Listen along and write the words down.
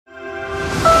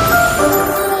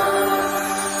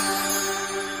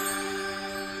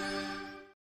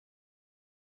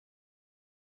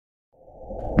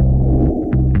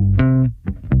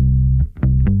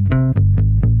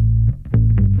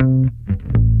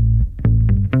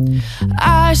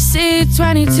I see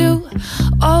 22.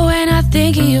 Oh, when I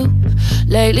think of you,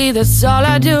 lately that's all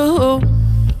I do.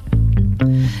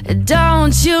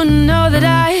 Don't you know that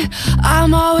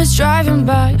I'm always driving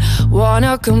by,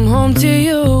 wanna come home to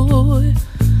you.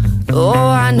 Oh,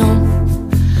 I know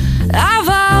I've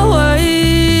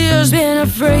always been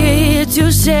afraid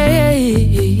to say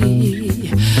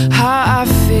how I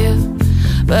feel,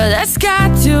 but that's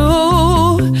got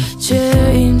to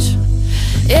change.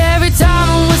 Every time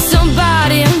I'm with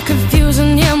somebody, I'm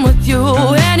confusing him with you.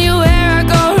 Anywhere I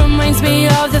go reminds me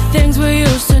of the things we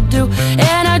used to do.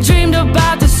 And I dreamed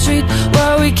about the street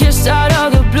where we kissed out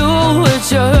of the blue at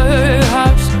your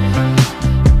house.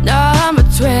 Number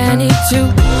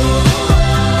 22.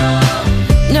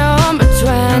 Number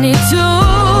 22,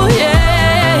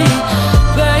 yeah.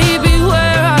 Baby,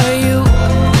 where are you?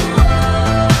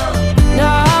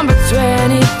 Number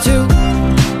 22.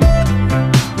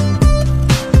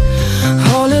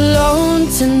 All alone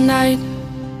tonight,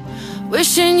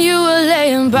 wishing you were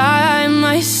laying by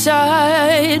my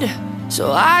side.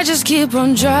 So I just keep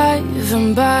on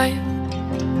driving by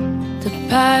to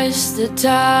pass the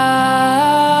time.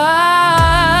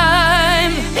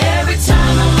 Every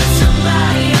time I'm with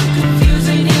somebody, I'm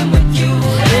confusing him with you.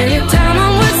 Every time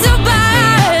I'm with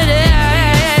somebody,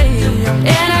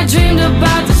 and I dreamed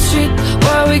about the street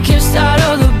where we kissed out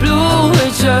of the blue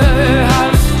at your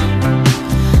house.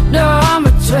 No, I'm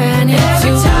a 22.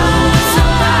 Every time with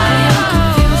somebody, I'm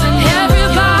confusing him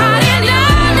everybody, with you.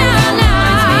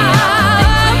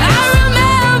 I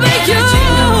remember you.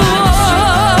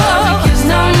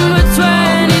 Number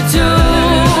 22.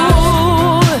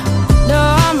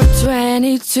 Number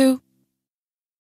 22.